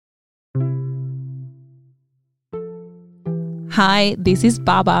Hi, this is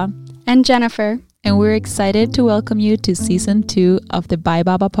Baba and Jennifer, and we're excited to welcome you to Season 2 of the By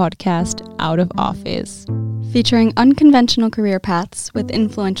Baba podcast, Out of Office. Featuring unconventional career paths with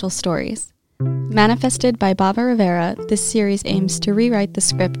influential stories. Manifested by Baba Rivera, this series aims to rewrite the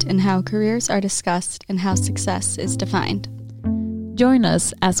script in how careers are discussed and how success is defined. Join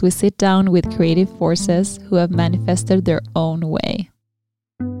us as we sit down with creative forces who have manifested their own way.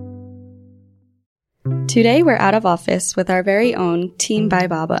 Today we're out of office with our very own Team by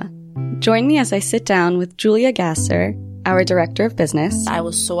Baba. Join me as I sit down with Julia Gasser, our Director of Business. I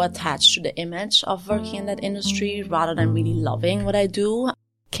was so attached to the image of working in that industry rather than really loving what I do.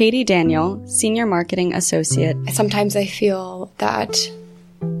 Katie Daniel, Senior Marketing Associate. Sometimes I feel that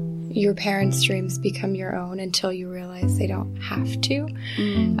your parents' dreams become your own until you realize they don't have to.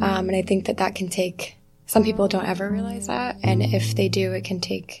 And I think that can take, some people don't ever realize that. And if they do, it can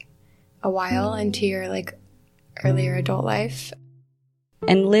take a while into your earlier adult life.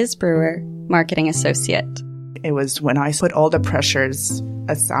 And Liz Brewer, Marketing Associate. It was when I put all the pressures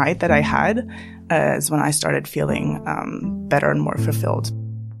aside that I had, is when I started feeling better and more fulfilled.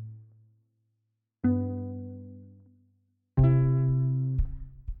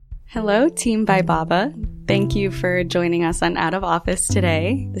 Hello, Team by Baba. Thank you for joining us on Out of Office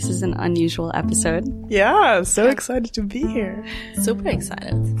today. This is an unusual episode. Yeah, so excited to be here. Super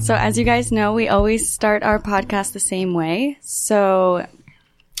excited. So as you guys know, we always start our podcast the same way. So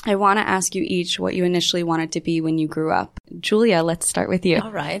I want to ask you each what you initially wanted to be when you grew up. Julia, let's start with you.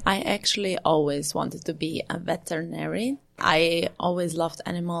 All right. I actually always wanted to be a veterinarian. I always loved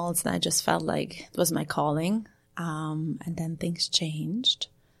animals and I just felt like it was my calling. And then things changed.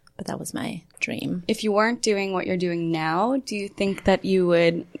 But that was my dream. If you weren't doing what you're doing now, do you think that you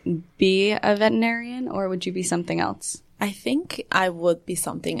would be a veterinarian or would you be something else? I think I would be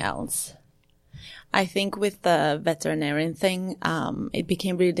something else. I think with the veterinarian thing, it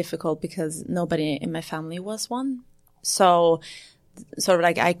became really difficult because nobody in my family was one. So sort of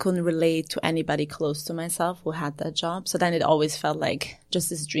I couldn't relate to anybody close to myself who had that job. So then it always felt like just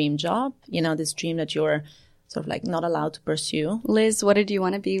this dream job, this dream that you're sort of not allowed to pursue. Liz, what did you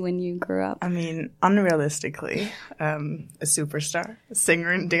want to be when you grew up? I mean, unrealistically, a superstar, a singer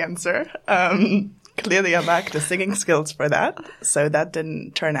and dancer. Clearly, I lacked the singing skills for that, so that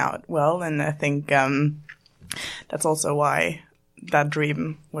didn't turn out well. And I think that's also why that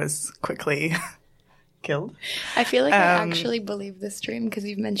dream was quickly killed. I feel like I actually believe this dream because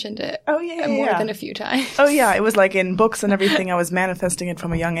you've mentioned it more than a few times. Oh, yeah. It was in books and everything. I was manifesting it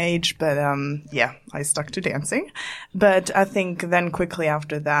from a young age. But, I stuck to dancing. But I think then quickly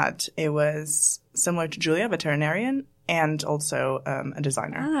after that, it was similar to Julia, veterinarian, and also a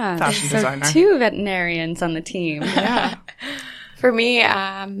designer, fashion designer. So 2 veterinarians on the team. Yeah. For me,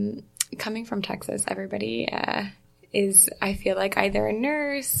 coming from Texas, everybody is, I feel like, either a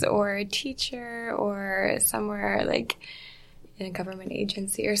nurse or a teacher or somewhere in a government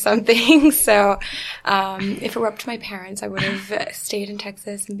agency or something. So if it were up to my parents, I would have stayed in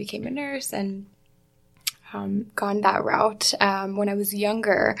Texas and became a nurse and gone that route. When I was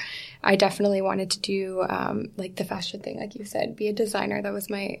younger, I definitely wanted to do the fashion thing, like you said, be a designer. That was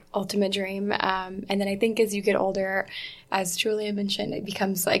my ultimate dream. And then I think as you get older, as Julia mentioned, it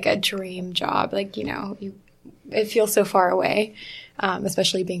becomes like a dream job. It feels so far away,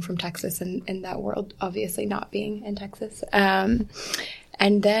 especially being from Texas and in that world, obviously not being in Texas. And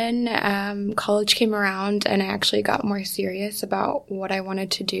then college came around and I actually got more serious about what I wanted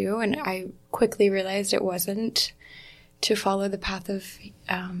to do. And I quickly realized it wasn't to follow the path of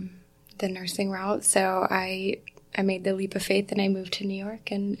the nursing route. So I made the leap of faith and I moved to New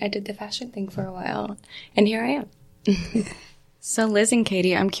York and I did the fashion thing for a while. And here I am. So Liz and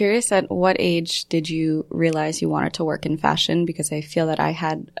Katie, I'm curious, at what age did you realize you wanted to work in fashion? Because I feel that I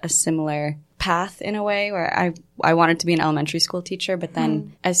had a similar path in a way where I wanted to be an elementary school teacher. But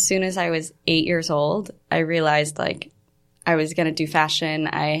then as soon as I was 8 years old, I realized I was going to do fashion.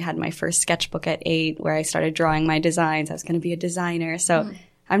 I had my first sketchbook at 8 where I started drawing my designs. I was going to be a designer. So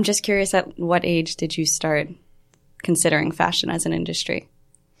I'm just curious, at what age did you start considering fashion as an industry?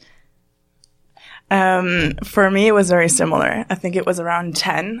 For me, it was very similar. I think it was around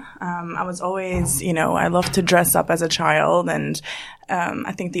 10. I was always, I loved to dress up as a child. And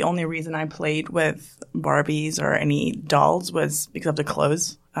I think the only reason I played with Barbies or any dolls was because of the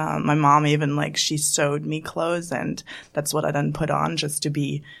clothes. My mom even, she sewed me clothes, and that's what I then put on just to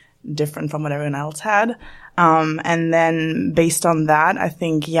be different from what everyone else had. And then based on that, I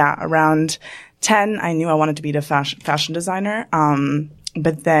think, around 10, I knew I wanted to be the fashion designer.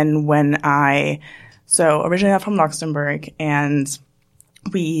 But then so originally I'm from Luxembourg, and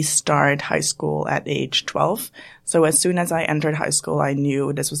we start high school at age 12. So as soon as I entered high school, I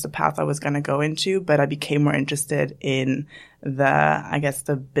knew this was the path I was going to go into, but I became more interested in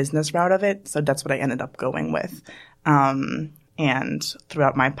the business route of it. So that's what I ended up going with. And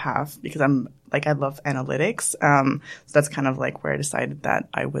throughout my path, because I love analytics. So that's kind of like where I decided that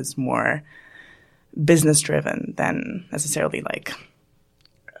I was more business driven than necessarily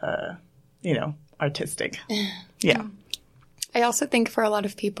artistic. Yeah. I also think for a lot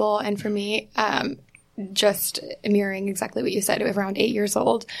of people, and for me, just mirroring exactly what you said, around 8 years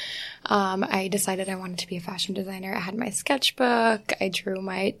old, I decided I wanted to be a fashion designer. I had my sketchbook. I drew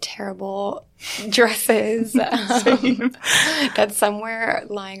my terrible dresses that's somewhere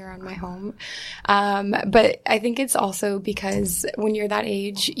lying around my home. But I think it's also because when you're that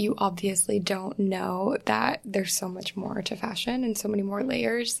age, you obviously don't know that there's so much more to fashion and so many more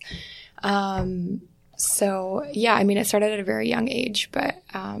layers. So yeah, I mean, it started at a very young age, but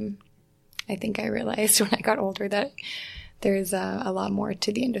I think I realized when I got older that there's a lot more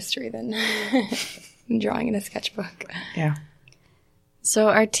to the industry than drawing in a sketchbook. Yeah. So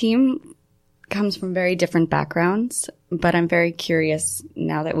our team comes from very different backgrounds, but I'm very curious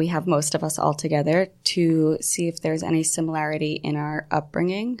now that we have most of us all together to see if there's any similarity in our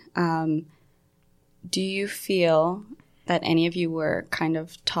upbringing. Do you feel that any of you were kind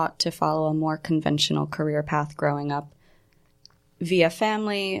of taught to follow a more conventional career path growing up via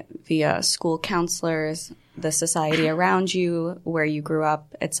family, via school counselors, the society around you, where you grew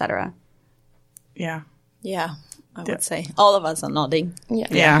up, etc.? Yeah. Yeah, I would say all of us are nodding.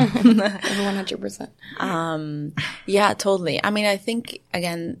 Yeah. 100%. Yeah, totally. I mean, I think,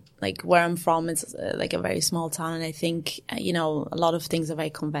 again, like where I'm from is like a very small town. And I think, a lot of things are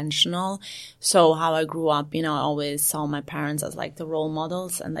very conventional. So how I grew up, I always saw my parents as like the role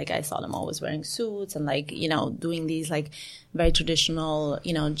models. And like I saw them always wearing suits and like, doing these like very traditional,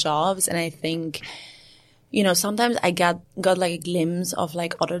 jobs. And I think, sometimes I got like a glimpse of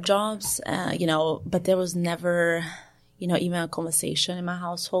like other jobs, but there was never, even a conversation in my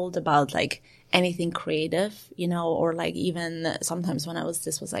household about like anything creative, or like even sometimes when I was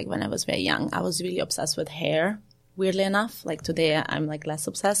very young, I was really obsessed with hair. Weirdly enough, like today I'm like less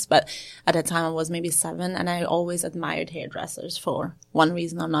obsessed, but at that time I was maybe 7 and I always admired hairdressers for one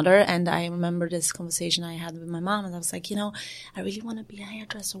reason or another. And I remember this conversation I had with my mom and I was like, I really want to be a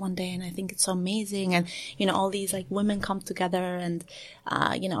hairdresser one day. And I think it's so amazing. And, all these like women come together and,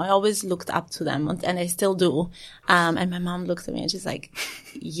 I always looked up to them and I still do. And my mom looked at me and she's like,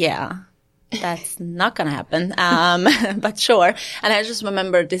 yeah. That's not going to happen. But sure. And I just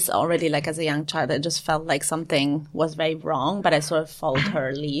remember this already, like as a young child, I just felt like something was very wrong, but I sort of followed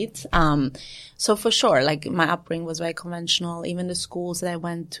her lead. So for sure, like my upbringing was very conventional. Even the schools that I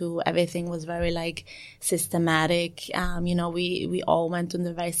went to, everything was very like systematic. We all went in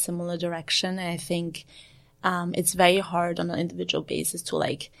a very similar direction. And I think, it's very hard on an individual basis to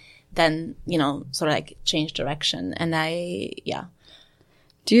like, then, sort of like change direction. And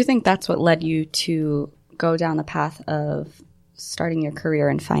do you think that's what led you to go down the path of starting your career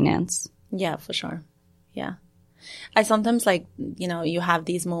in finance? Yeah, for sure. Yeah. I sometimes like, you have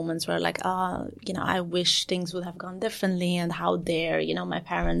these moments where like, I wish things would have gone differently and how dare, my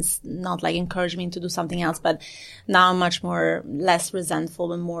parents not like encourage me to do something else. But now I'm much more less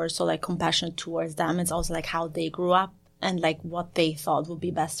resentful and more so like compassionate towards them. It's also like how they grew up and like what they thought would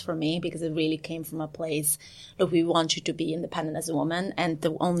be best for me, because it really came from a place, look, we want you to be independent as a woman. And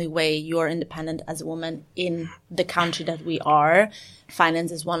the only way you're independent as a woman in the country that we are,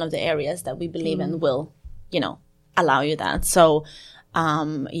 finance is one of the areas that we believe in will, allow you that. So,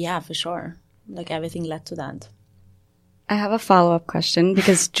 yeah, for sure. Like everything led to that. I have a follow-up question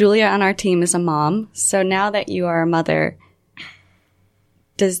because Julia on our team is a mom. So now that you are a mother,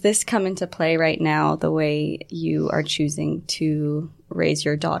 does this come into play right now, the way you are choosing to raise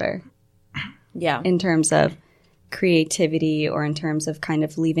your daughter? Yeah. In terms of creativity or in terms of kind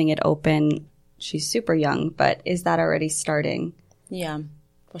of leaving it open? She's super young, but is that already starting? Yeah,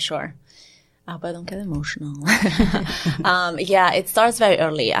 for sure. But I don't get emotional. Yeah, it starts very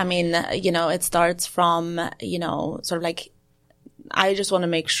early. I mean, it starts from, sort of like, I just want to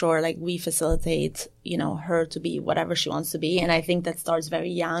make sure like we facilitate, her to be whatever she wants to be. And I think that starts very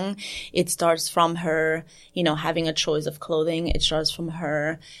young. It starts from her, having a choice of clothing. It starts from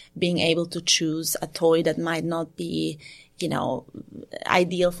her being able to choose a toy that might not be,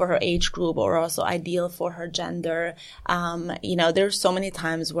 ideal for her age group or also ideal for her gender. There's so many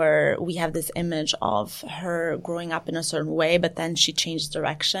times where we have this image of her growing up in a certain way, but then she changed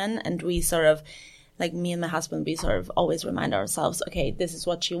direction and we sort of, like me and my husband, we sort of always remind ourselves, okay, this is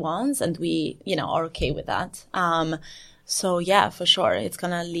what she wants. And we, are okay with that. So yeah, for sure, it's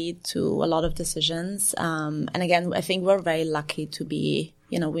gonna lead to a lot of decisions. And again, I think we're very lucky to be,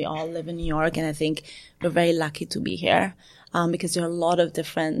 we all live in New York, and I think we're very lucky to be here. Because there are a lot of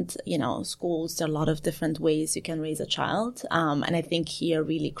different, schools, there are a lot of different ways you can raise a child. And I think here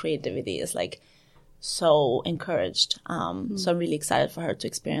really creativity is like so encouraged. So I'm really excited for her to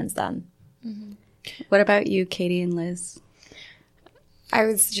experience that. Mm-hmm. What about you, Katie and Liz? I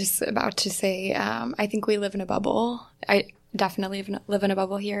was just about to say, I think we live in a bubble. I definitely live in a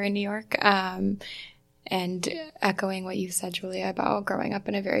bubble here in New York. And echoing what you said, Julia, about growing up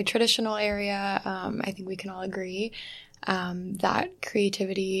in a very traditional area, I think we can all agree that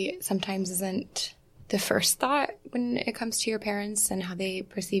creativity sometimes isn't the first thought when it comes to your parents and how they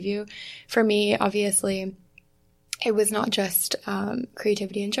perceive you. For me, obviously, it was not just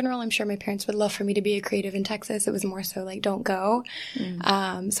creativity in general. I'm sure my parents would love for me to be a creative in Texas. It was more so like, don't go.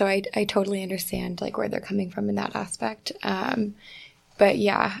 So I totally understand like where they're coming from in that aspect. But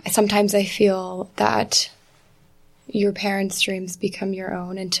yeah, sometimes I feel that your parents' dreams become your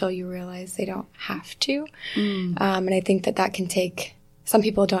own until you realize they don't have to. And I think that can take, some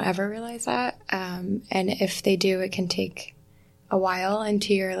people don't ever realize that. And if they do, it can take a while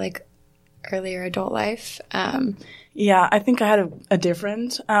into your like earlier adult life. Yeah, I think I had a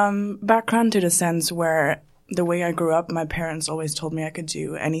different background, to the sense where the way I grew up, my parents always told me I could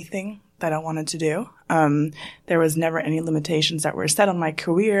do anything that I wanted to do. There was never any limitations that were set on my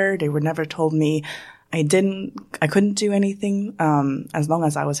career. They were never told me I couldn't do anything, as long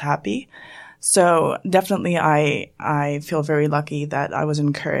as I was happy. So definitely I feel very lucky that I was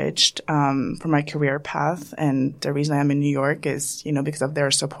encouraged, for my career path. And the reason I'm in New York is, because of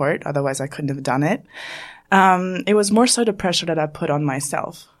their support. Otherwise I couldn't have done it. It was more so the pressure that I put on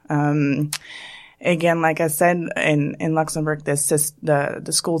myself. Again, like I said, in Luxembourg,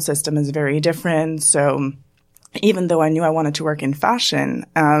 the school system is very different. So even though I knew I wanted to work in fashion,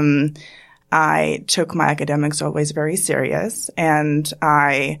 I took my academics always very serious, and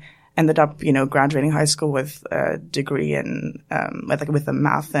I ended up, graduating high school with a degree in, with a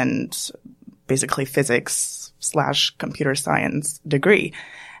math and basically physics/computer science degree.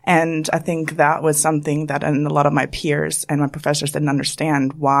 And I think that was something that a lot of my peers and my professors didn't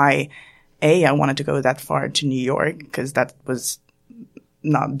understand, why I wanted to go that far to New York, because that was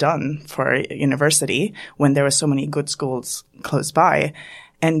not done for a university when there were so many good schools close by.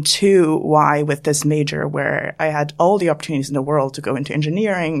 And two, why with this major where I had all the opportunities in the world to go into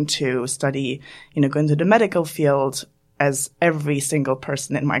engineering, to study, go into the medical field as every single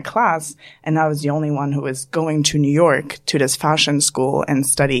person in my class. And I was the only one who was going to New York to this fashion school and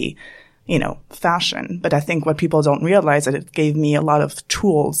study, fashion. But I think what people don't realize is that it gave me a lot of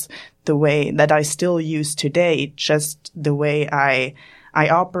tools, the way that I still use today, just the way I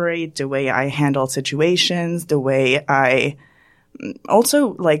operate, the way I handle situations, the way I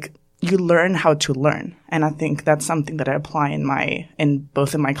also, like, you learn how to learn. And I think that's something that I apply in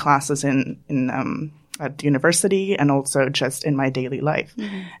both of my classes at the university and also just in my daily life.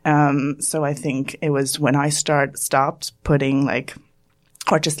 So I think it was when I stopped putting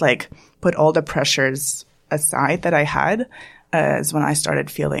put all the pressures aside that I had, is when I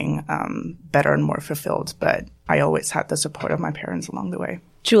started feeling better and more fulfilled. But I always had the support of my parents along the way.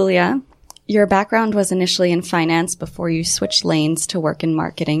 Julia, your background was initially in finance before you switched lanes to work in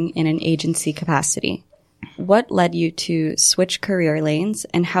marketing in an agency capacity. What led you to switch career lanes,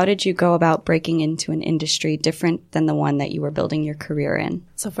 and how did you go about breaking into an industry different than the one that you were building your career in?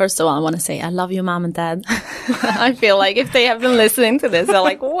 So first of all, I want to say I love you, Mom and Dad. I feel like if they have been listening to this, they're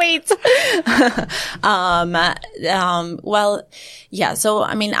like, wait. Well, yeah. So,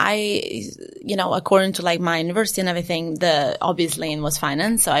 I mean, according to like my university and everything, the obvious lane was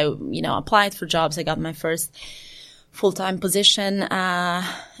finance. So I, applied for jobs. I got my first full-time position,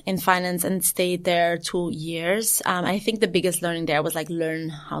 in finance and stayed there 2 years. I think the biggest learning there was like learn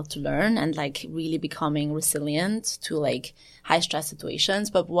how to learn and like really becoming resilient to like high stress situations.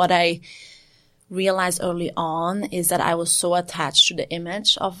 But what I realized early on is that I was so attached to the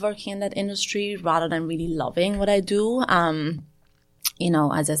image of working in that industry rather than really loving what I do.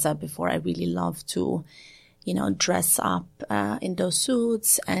 As I said before, I really love to dress up in those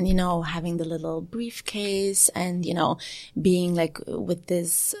suits and, having the little briefcase and, being like with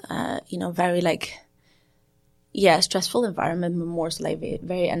this, very like, stressful environment, but more so like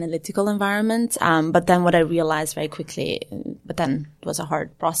very analytical environment. But then what I realized very quickly, but then it was a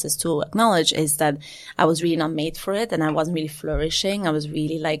hard process to acknowledge, is that I was really not made for it and I wasn't really flourishing. I was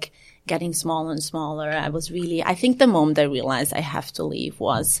really like getting smaller and smaller. I think the moment I realized I have to leave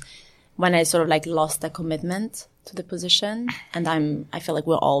was when I sort of like lost the commitment to the position. And I feel like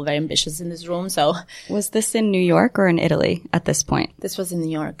we're all very ambitious in this room. So Was this in New York or in Italy at this point? this was in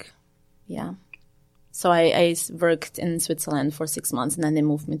New York. Yeah. So I worked in Switzerland for 6 months, and then they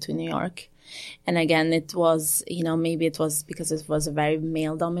moved me to New York. And again, it was, maybe it was because it was a very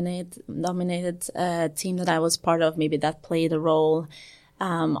male-dominated team that I was part of. Maybe that played a role.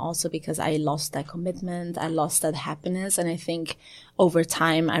 Also because I lost that commitment, I lost that happiness. And I think over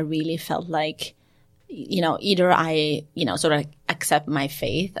time, I really felt like, either I, sort of accept my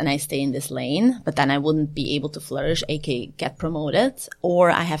faith and I stay in this lane, but then I wouldn't be able to flourish, aka get promoted,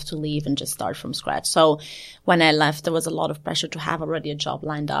 or I have to leave and just start from scratch. So when I left, there was a lot of pressure to have already a job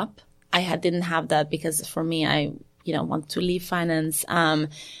lined up. Didn't have that because for me, I want to leave finance.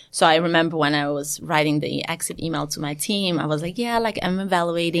 So I remember when I was writing the exit email to my team, I was like, I'm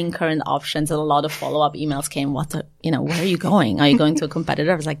evaluating current options, and a lot of follow-up emails came. Where are you going? Are you going to a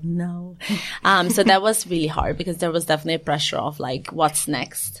competitor? I was like, no. So that was really hard because there was definitely a pressure of like, what's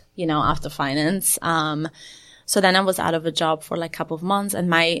next, after finance. So then I was out of a job for like a couple of months, and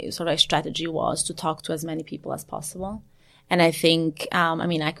my sort of strategy was to talk to as many people as possible. And I think,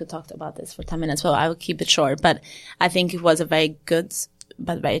 I could talk about this for 10 minutes, so I will keep it short. But I think it was a very good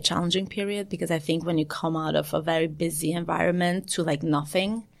but very challenging period, because I think when you come out of a very busy environment to like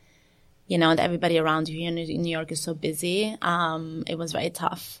nothing, and everybody around you in New York is so busy, it was very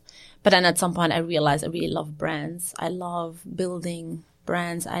tough. But then at some point I realized I really love brands. I love building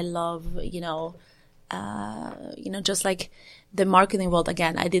brands. I love, just like the marketing world.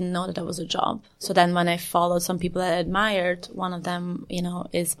 Again, I didn't know that was a job. So then when I followed some people that I admired, one of them,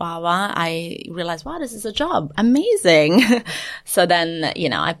 is Baba, I realized, wow, this is a job. Amazing. So then,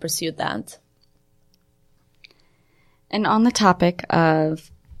 I pursued that. And on the topic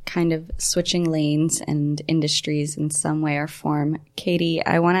of kind of switching lanes and industries in some way or form, Katie,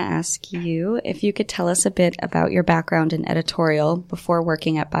 I want to ask you if you could tell us a bit about your background in editorial before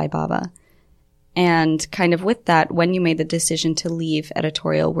working at By Baba. And kind of with that, when you made the decision to leave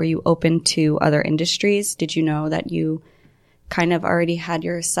editorial, were you open to other industries? Did you know that you kind of already had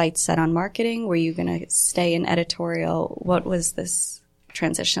your sights set on marketing? Were you going to stay in editorial? What was this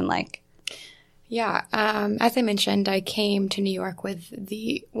transition like? Yeah. As I mentioned, I came to New York with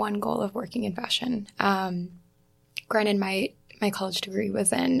the one goal of working in fashion. Granted, my college degree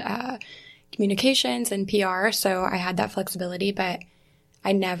was in communications and PR, so I had that flexibility, but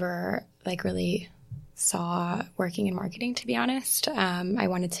I never really saw working in marketing, to be honest. I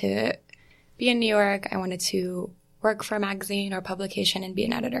wanted to be in New York. I wanted to work for a magazine or publication and be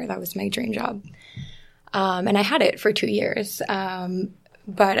an editor. That was my dream job. And I had it for 2 years.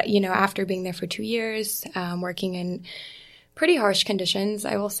 But, after being there for 2 years, working in pretty harsh conditions,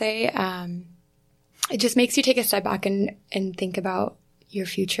 I will say, it just makes you take a step back and think about your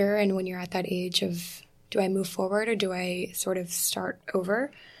future. And when you're at that age of, do I move forward or do I sort of start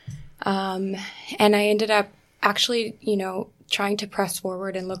over? And I ended up actually, trying to press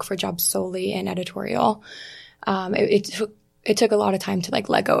forward and look for jobs solely in editorial. It took a lot of time to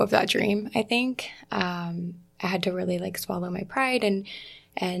let go of that dream, I think. I had to really swallow my pride and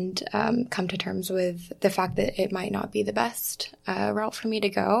come to terms with the fact that it might not be the best route for me to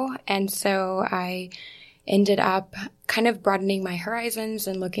go. And so I ended up kind of broadening my horizons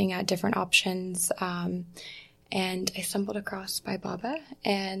and looking at different options. And I stumbled across By Baba,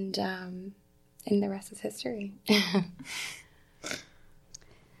 and the rest is history.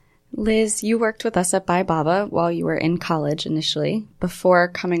 Liz, you worked with us at By Baba while you were in college initially, before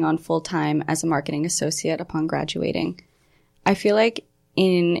coming on full-time as a marketing associate upon graduating. I feel like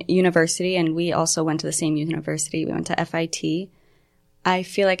in university, and we also went to the same university, we went to FIT, I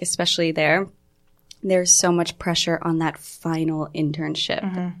feel like especially there's so much pressure on that final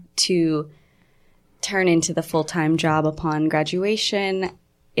internship to turn into the full-time job upon graduation.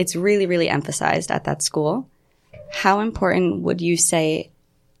 It's really, really emphasized at that school. How important would you say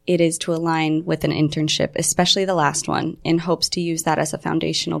it is to align with an internship, especially the last one, in hopes to use that as a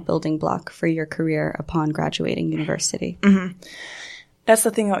foundational building block for your career upon graduating university? Mm-hmm. That's the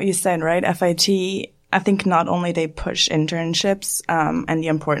thing what you said, right? FIT, I think not only they push internships and the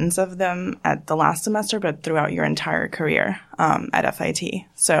importance of them at the last semester, but throughout your entire career at FIT.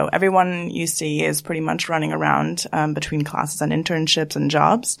 So everyone you see is pretty much running around between classes and internships and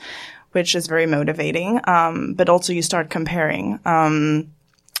jobs, which is very motivating. But also you start comparing.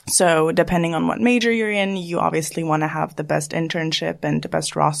 So depending on what major you're in, you obviously want to have the best internship and the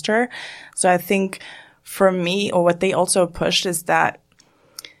best roster. So I think for me, or what they also pushed, is that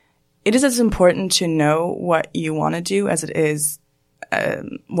it is as important to know what you want to do as it is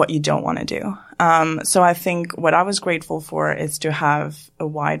what you don't want to do. So I think what I was grateful for is to have a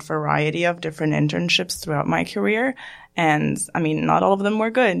wide variety of different internships throughout my career. And I mean, not all of them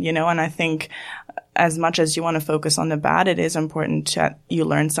were good, you know, and I think as much as you want to focus on the bad, it is important that you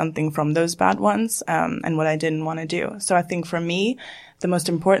learn something from those bad ones, and what I didn't want to do. So I think for me, the most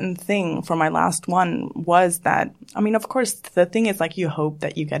important thing for my last one was that, I mean, of course, the thing is like you hope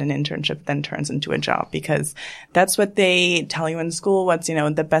that you get an internship then turns into a job, because that's what they tell you in school, what's, you know,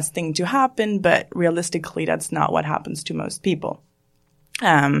 the best thing to happen. But realistically, that's not what happens to most people.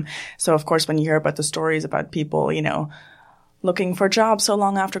 So of course, when you hear about the stories about people, you know, looking for jobs so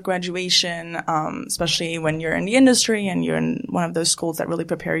long after graduation, especially when you're in the industry and you're in one of those schools that really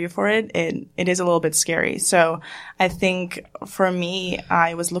prepare you for it, it is a little bit scary. So I think for me,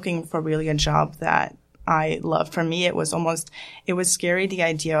 I was looking for really a job that I loved. For me, it was scary, the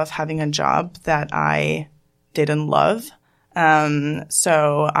idea of having a job that I didn't love.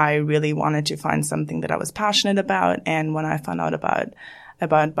 So I really wanted to find something that I was passionate about. And when I found out about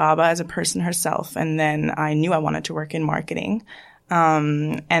Baba as a person herself, and then I knew I wanted to work in marketing.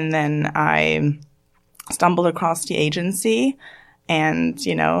 And then I stumbled across the agency, and,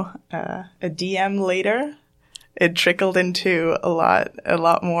 you know, a DM later, it trickled into a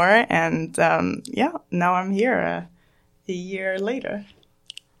lot more. And, now I'm here a year later.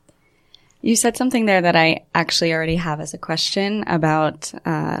 You said something there that I actually already have as a question about,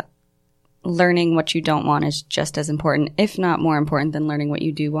 learning what you don't want is just as important, if not more important, than learning what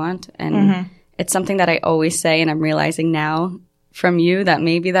you do want. And it's something that I always say, and I'm realizing now from you that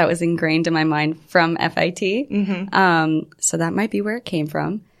maybe that was ingrained in my mind from FIT. So that might be where it came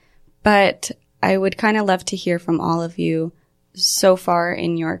from. But I would kind of love to hear from all of you so far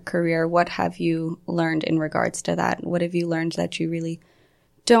in your career. What have you learned in regards to that? What have you learned that you really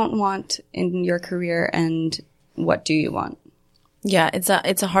don't want in your career, and what do you want? Yeah, it's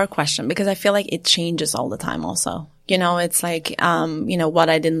a hard question, because I feel like it changes all the time also. You know, it's like, you know, what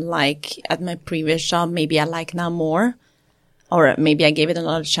I didn't like at my previous job, maybe I like now more, or maybe I gave it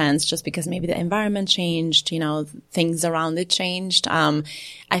another chance just because maybe the environment changed, you know, things around it changed.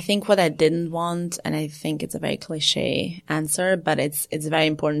 I think what I didn't want, and I think it's a very cliche answer, but it's very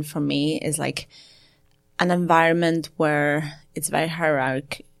important for me, is like an environment where it's very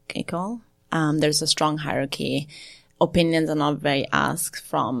hierarchical. There's a strong hierarchy. Opinions are not very asked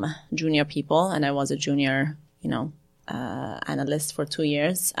from junior people, and I was a junior, you know, analyst for 2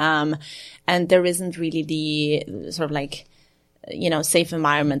 years. And there isn't really the sort of like, you know, safe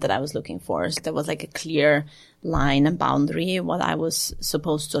environment that I was looking for. So there was like a clear line and boundary, what I was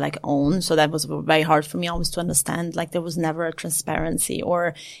supposed to like own. So that was very hard for me always to understand. Like there was never a transparency,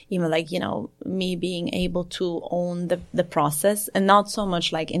 or even like, you know, me being able to own the process, and not so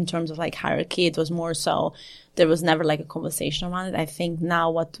much like in terms of like hierarchy. It was more so there was never like a conversation around it. I think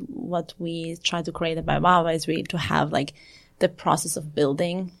now what we try to create at Baba is really to have like the process of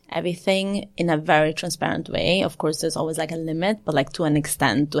building everything in a very transparent way. Of course, there's always like a limit, but like to an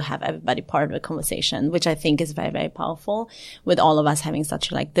extent, to have everybody part of the conversation, which I think is very, very powerful, with all of us having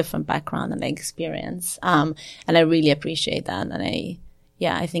such a like different background and like, experience. And I really appreciate that. And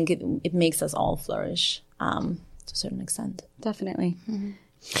I think it makes us all flourish, to a certain extent. Definitely.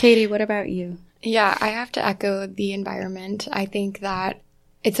 Katie, what about you? Yeah, I have to echo the environment. I think that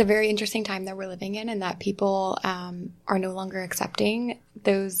it's a very interesting time that we're living in, and that people are no longer accepting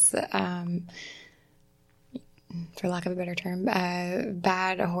those, for lack of a better term,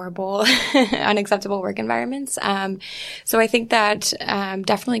 bad, horrible, unacceptable work environments. So I think that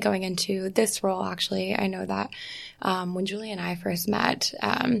definitely going into this role, actually, I know that when Julie and I first met,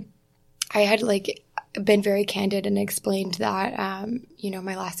 I had like been very candid and explained that, you know,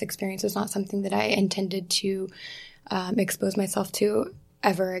 my last experience was not something that I intended to expose myself to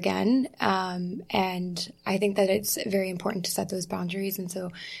ever again. And I think that it's very important to set those boundaries. And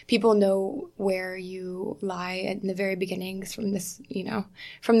so people know where you lie in the very beginnings from this, you know,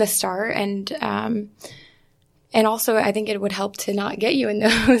 from the start. And also I think it would help to not get you in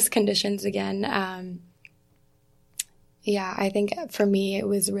those conditions again. Yeah, I think for me, it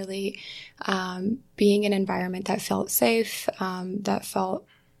was really being in an environment that felt safe, I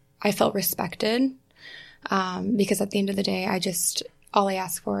felt respected, because at the end of the day, all I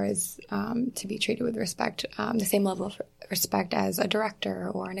ask for is to be treated with respect, the same level of respect as a director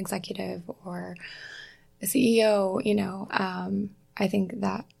or an executive or a CEO. You know, I think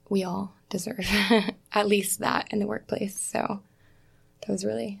that we all deserve at least that in the workplace. So that was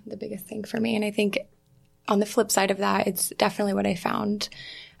really the biggest thing for me. And I think on the flip side of that, it's definitely what I found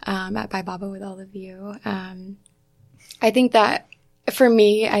at By Baba with all of you. I think that for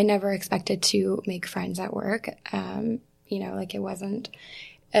me, I never expected to make friends at work. like it wasn't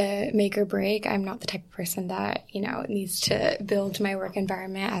a make or break. I'm not the type of person that, needs to build my work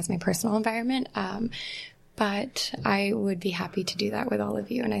environment as my personal environment. But I would be happy to do that with all of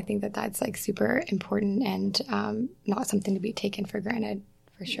you. And I think that that's like super important and not something to be taken for granted,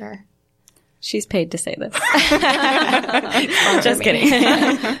 for sure. She's paid to say this. Just kidding.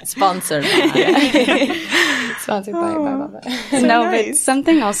 Sponsored. Sponsored by Baba. So no, nice. But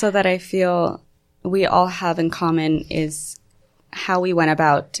something also that I feel we all have in common is how we went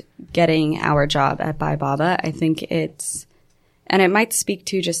about getting our job at Bye Baba. I think it's, and it might speak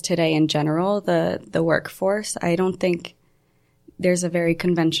to just today in general, the workforce. I don't think there's a very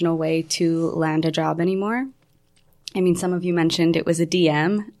conventional way to land a job anymore. I mean, some of you mentioned it was a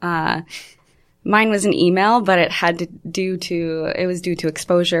DM. Mine was an email, but it was due to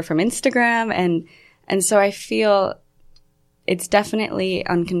exposure from Instagram. And so I feel it's definitely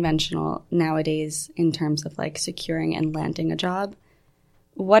unconventional nowadays in terms of like securing and landing a job.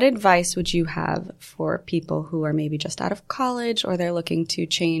 What advice would you have for people who are maybe just out of college or they're looking to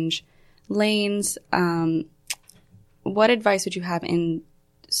change lanes? What advice would you have in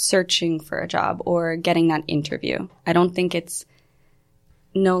searching for a job or getting that interview? I don't think it's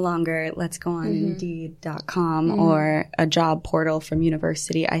no longer let's go on Indeed.com or a job portal from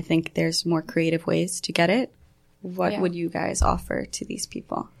university. I think there's more creative ways to get it. What would you guys offer to these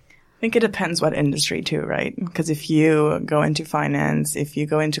people? I think it depends what industry too, right? Because if you go into finance, if you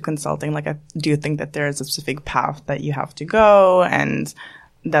go into consulting, like I do think that there is a specific path that you have to go, and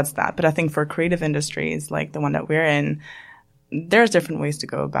that's that. But I think for creative industries like the one that we're in, there's different ways to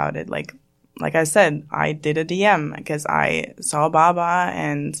go about it. Like I said, I did a DM because I saw Baba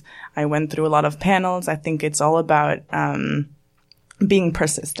and I went through a lot of panels. I think it's all about being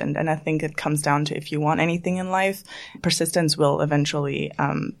persistent. And I think it comes down to if you want anything in life, persistence will eventually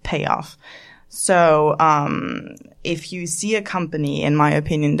pay off. So if you see a company, in my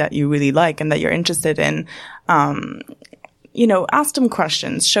opinion, that you really like and that you're interested in, ask them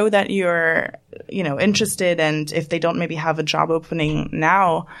questions, show that you're, interested. And if they don't maybe have a job opening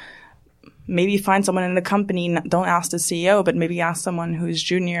now, maybe find someone in the company. Don't ask the CEO, but maybe ask someone who's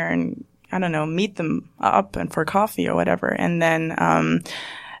junior and, I don't know, meet them up and for coffee or whatever. And then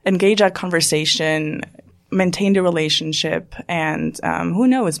engage that conversation, maintain the relationship. And who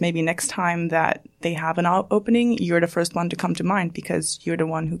knows, maybe next time that they have an opening, you're the first one to come to mind because you're the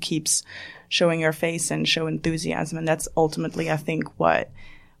one who keeps showing your face and show enthusiasm. And that's ultimately, I think, what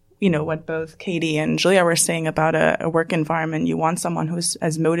both Katie and Julia were saying about a work environment. You want someone who's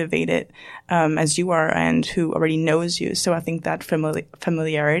as motivated as you are and who already knows you. So I think that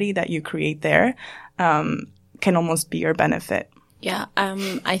familiarity that you create there can almost be your benefit. Yeah,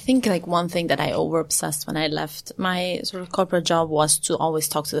 I think like one thing that I over-obsessed when I left my sort of corporate job was to always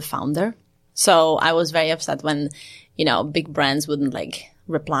talk to the founder. So I was very upset when, big brands wouldn't like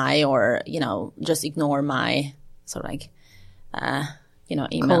reply or, just ignore my sort of like,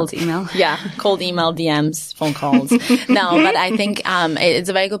 email. Cold email. Yeah, cold email, DMs, phone calls. No, but I think it's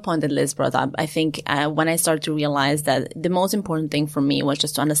a very good point that Liz brought up. I think when I started to realize that the most important thing for me was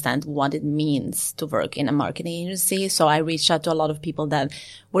just to understand what it means to work in a marketing agency. So I reached out to a lot of people that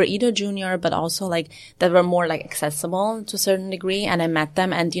were either junior, but also like that were more like accessible to a certain degree. And I met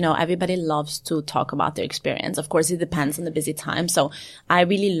them and, everybody loves to talk about their experience. Of course, it depends on the busy time. So I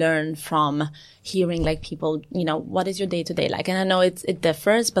really learned from hearing like people, what is your day to day like? And I know it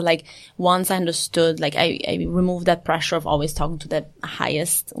differs, but like once I understood, like I removed that pressure of always talking to the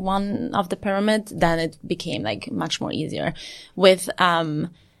highest one of the pyramid, then it became like much more easier. With,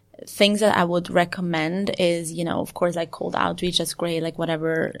 things that I would recommend is, of course, like cold outreach, that's great. Like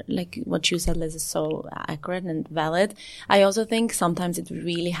whatever, like what you said, Liz, is so accurate and valid. I also think sometimes it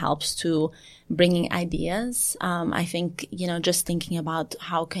really helps to bringing ideas. I think, just thinking about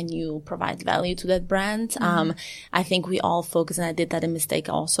how can you provide value to that brand. I think we all focus, and I did that a mistake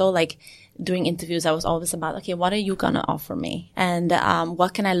also, like during interviews, I was always about, okay, what are you going to offer me? And,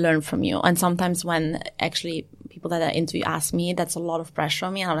 what can I learn from you? And sometimes when actually people that I interview ask me, that's a lot of pressure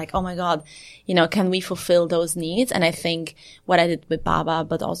on me. And I'm like, oh my God, can we fulfill those needs? And I think what I did with Baba,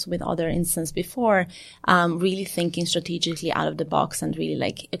 but also with other instances before, really thinking strategically out of the box and really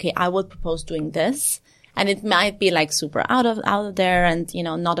like, okay, I would propose doing this. And it might be like super out of there and,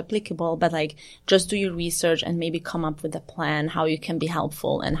 not applicable, but like just do your research and maybe come up with a plan, how you can be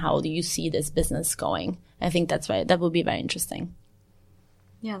helpful and how do you see this business going? I think that would be very interesting.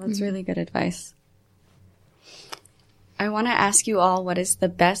 Yeah, that's really good advice. I want to ask you all, what is the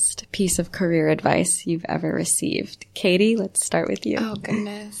best piece of career advice you've ever received? Katie, let's start with you. Oh,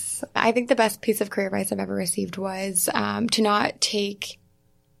 goodness. I think the best piece of career advice I've ever received was to not take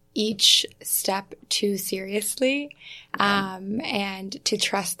each step too seriously, and to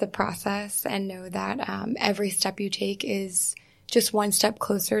trust the process and know that every step you take is just one step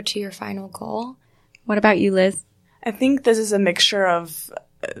closer to your final goal. What about you, Liz? I think this is a mixture of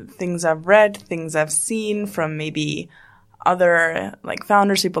things I've read, things I've seen from maybe other like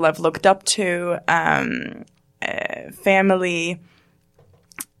founders, people I've looked up to, family,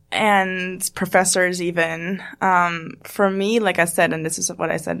 and professors even. For me, like I said, and this is what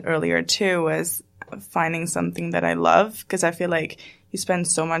I said earlier too, was finding something that I love, because I feel like you spend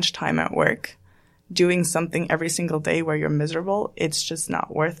so much time at work doing something every single day where you're miserable. It's just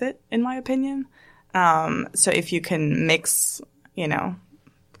not worth it, in my opinion. So if you can mix, you know,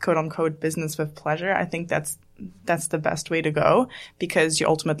 quote unquote business with pleasure, I think that's the best way to go, because you're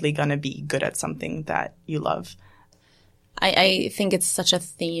ultimately going to be good at something that you love. I think it's such a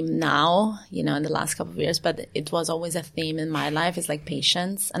theme now, you know, in the last couple of years, but it was always a theme in my life. It's like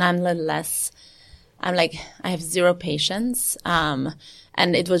patience. And I have zero patience.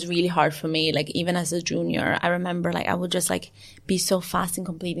 And it was really hard for me, like even as a junior, I remember like I would just like be so fast in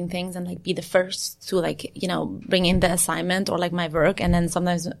completing things and like be the first to like, you know, bring in the assignment or like my work. And then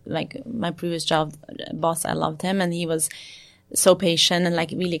sometimes like my previous job boss, I loved him, and he was so patient and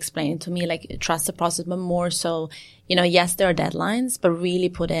like really explaining to me like trust the process, but more so, you know, yes, there are deadlines, but really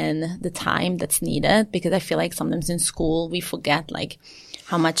put in the time that's needed, because I feel like sometimes in school we forget like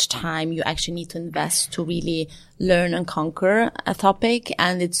how much time you actually need to invest to really learn and conquer a topic.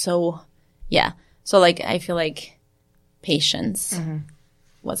 And it's so, yeah. So like, I feel like patience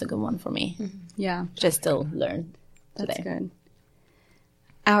was a good one for me. Yeah. Just still learn That's today. good.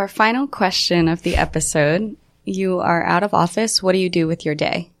 Our final question of the episode. You are out of office. What do you do with your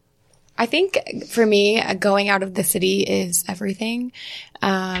day? I think for me, going out of the city is everything.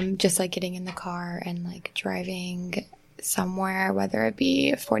 Just like getting in the car and like driving somewhere, whether it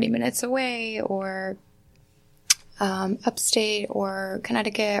be 40 minutes away or upstate or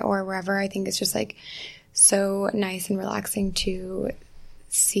Connecticut or wherever. I think it's just like so nice and relaxing to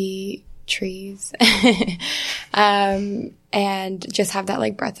see trees and just have that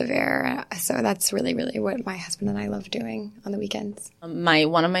like breath of air. So that's really, really what my husband and I love doing on the weekends.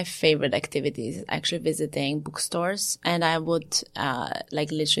 One of my favorite activities is actually visiting bookstores, and I would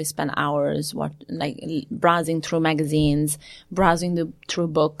like literally spend hours browsing through magazines, browsing through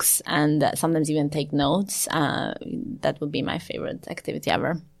books, and sometimes even take notes. That would be my favorite activity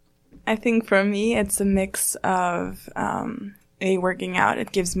ever. I think for me, it's a mix of working out.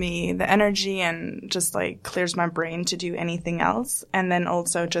 It gives me the energy and just like clears my brain to do anything else. And then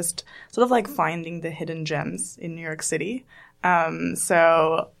also just sort of like finding the hidden gems in New York City.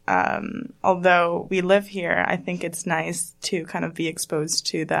 So although we live here, I think it's nice to kind of be exposed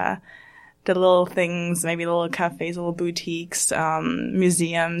to the little things, maybe little cafes, little boutiques,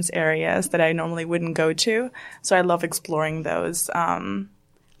 museums, areas that I normally wouldn't go to. So I love exploring those.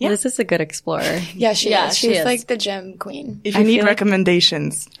 Yeah. This is a good explorer. Yeah, she is. She is like the gem queen. If you need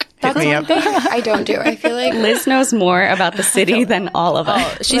recommendations, hit me up. I don't do. I feel like Liz knows more about the city than all of us.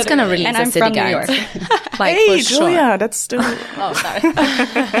 Oh, she's going to release and a I'm city from guide. New York. Like, Hey, for sure. Julia, that's still... Oh, sorry.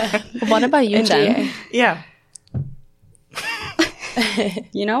 What about you, Jen? Yeah.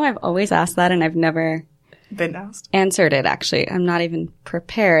 You know, I've always asked that and I've never Been asked. answered it, actually. I'm not even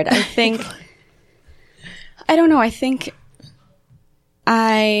prepared. I think, I don't know. I think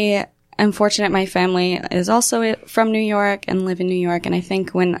I am fortunate my family is also from New York and live in New York. And I think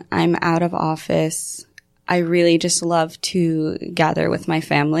when I'm out of office, I really just love to gather with my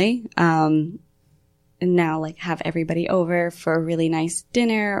family. And now like have everybody over for a really nice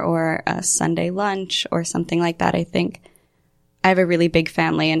dinner or a Sunday lunch or something like that. I think I have a really big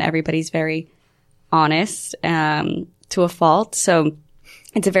family and everybody's very honest, to a fault. So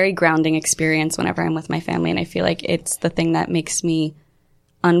it's a very grounding experience whenever I'm with my family. And I feel like it's the thing that makes me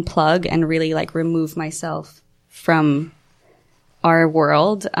unplug and really like remove myself from our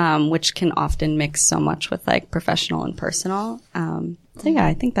world, which can often mix so much with like professional and personal. So yeah,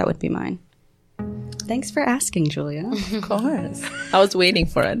 I think that would be mine. Thanks for asking, Julia. Of course. I was waiting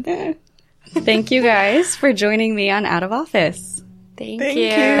for it. Thank you guys for joining me on Out of Office. Thank you.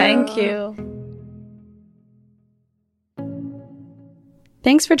 Thank you.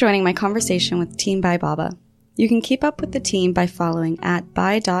 Thanks for joining my conversation with Team by Baba. You can keep up with the team by following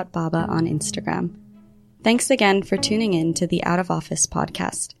 @by.baba on Instagram. Thanks again for tuning in to the Out of Office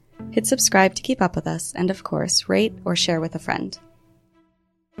podcast. Hit subscribe to keep up with us, and of course, rate or share with a friend.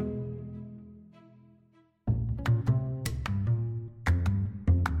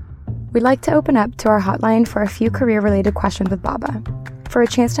 We'd like to open up to our hotline for a few career-related questions with Baba. For a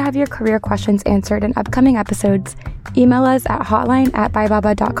chance to have your career questions answered in upcoming episodes, Email us at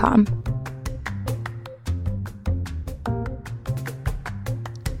hotline@bybaba.com.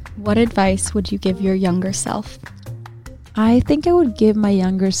 What advice would you give your younger self? I think I would give my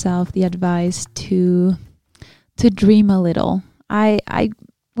younger self the advice to dream a little.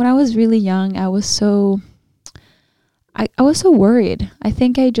 When I was really young, I was so worried. I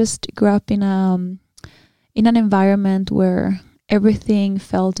think I just grew up in an environment where everything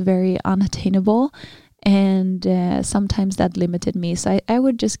felt very unattainable, and sometimes that limited me. So I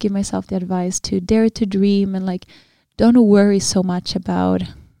would just give myself the advice to dare to dream and like don't worry so much about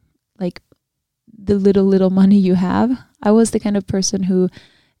like the little money you have. I was the kind of person who,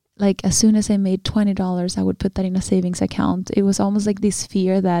 like, as soon as I made $20, I would put that in a savings account. It was almost like this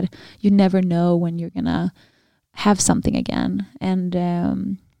fear that you never know when you're gonna have something again. And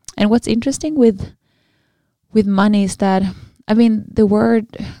what's interesting with money is that, I mean, the word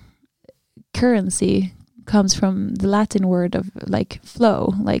currency comes from the Latin word of like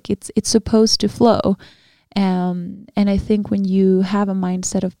flow, like it's supposed to flow. And I think when you have a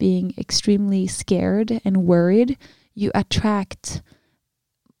mindset of being extremely scared and worried, you attract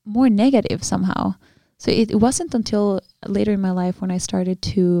more negative somehow. So it wasn't until later in my life when I started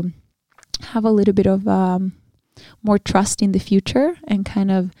to have a little bit of more trust in the future and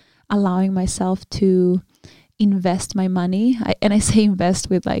kind of allowing myself to invest my money. I say invest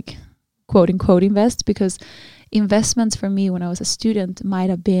with like quote unquote invest, because investments for me when I was a student might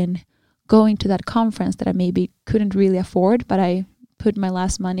have been going to that conference that I maybe couldn't really afford, but I put my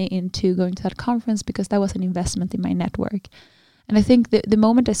last money into going to that conference because that was an investment in my network. And I think the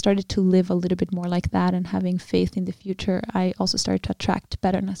moment I started to live a little bit more like that and having faith in the future, I also started to attract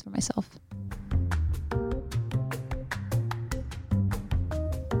betterness for myself.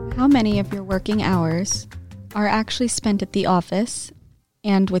 How many of your working hours are actually spent at the office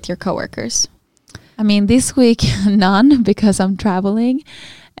and with your coworkers? I mean, this week, none, because I'm traveling.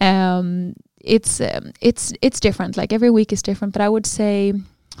 It's different. Like every week is different, but I would say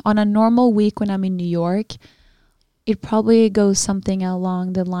on a normal week when I'm in New York, it probably goes something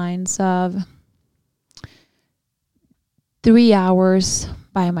along the lines of 3 hours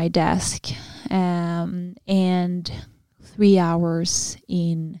by my desk, and 3 hours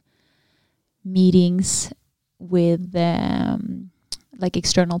in meetings with like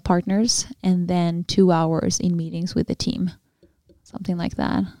external partners, and then 2 hours in meetings with the team, something like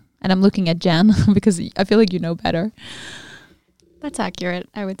that. And I'm looking at Jen because I feel like you know better. That's accurate,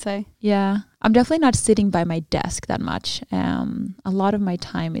 I would say. Yeah, I'm definitely not sitting by my desk that much. A lot of my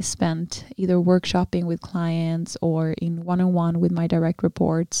time is spent either workshopping with clients or in one-on-one with my direct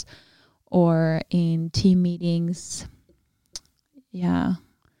reports or in team meetings. Yeah.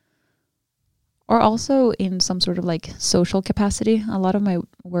 Or also in some sort of like social capacity. A lot of my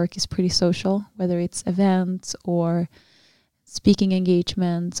work is pretty social, whether it's events or speaking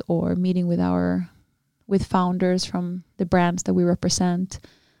engagements or meeting with founders from the brands that we represent.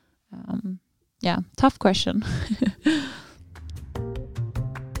 Yeah, tough question.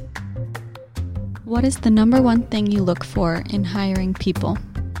 What is the number one thing you look for in hiring people?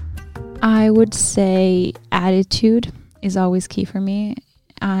 I would say attitude is always key for me.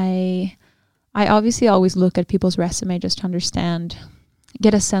 I obviously always look at people's resume just to understand,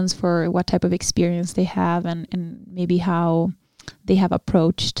 get a sense for what type of experience they have and maybe how they have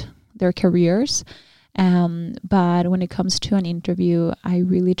approached their careers. But when it comes to an interview, I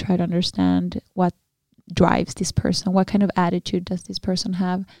really try to understand what drives this person, what kind of attitude does this person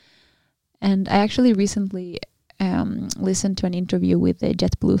have. And I actually recently listened to an interview with the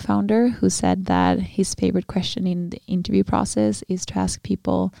JetBlue founder who said that his favorite question in the interview process is to ask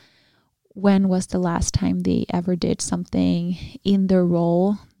people, when was the last time they ever did something in their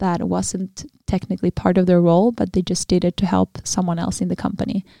role that wasn't technically part of their role, but they just did it to help someone else in the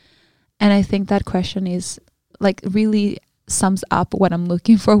company? And I think that question is like really sums up what I'm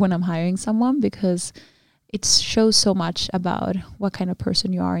looking for when I'm hiring someone, because it shows so much about what kind of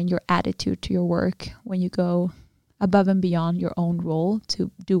person you are and your attitude to your work when you go above and beyond your own role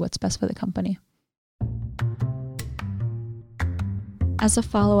to do what's best for the company. As a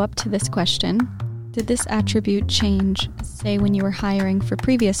follow-up to this question, did this attribute change, say, when you were hiring for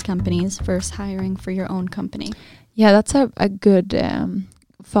previous companies versus hiring for your own company? Yeah, that's a good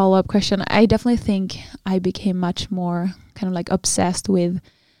follow-up question. I definitely think I became much more kind of like obsessed with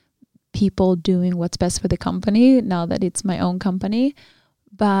people doing what's best for the company now that it's my own company.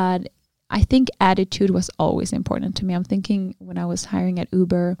 But I think attitude was always important to me. I'm thinking when I was hiring at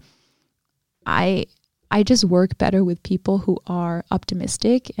Uber, I just work better with people who are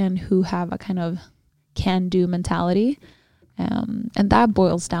optimistic and who have a kind of can-do mentality. And that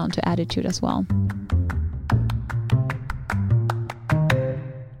boils down to attitude as well.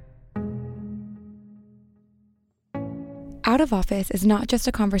 Out of Office is not just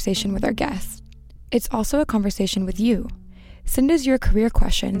a conversation with our guests. It's also a conversation with you. Send us your career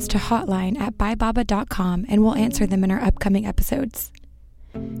questions to hotline@bybaba.com and we'll answer them in our upcoming episodes.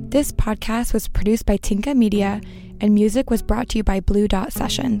 This podcast was produced by Tinka Media and music was brought to you by Blue Dot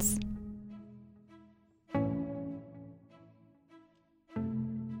Sessions.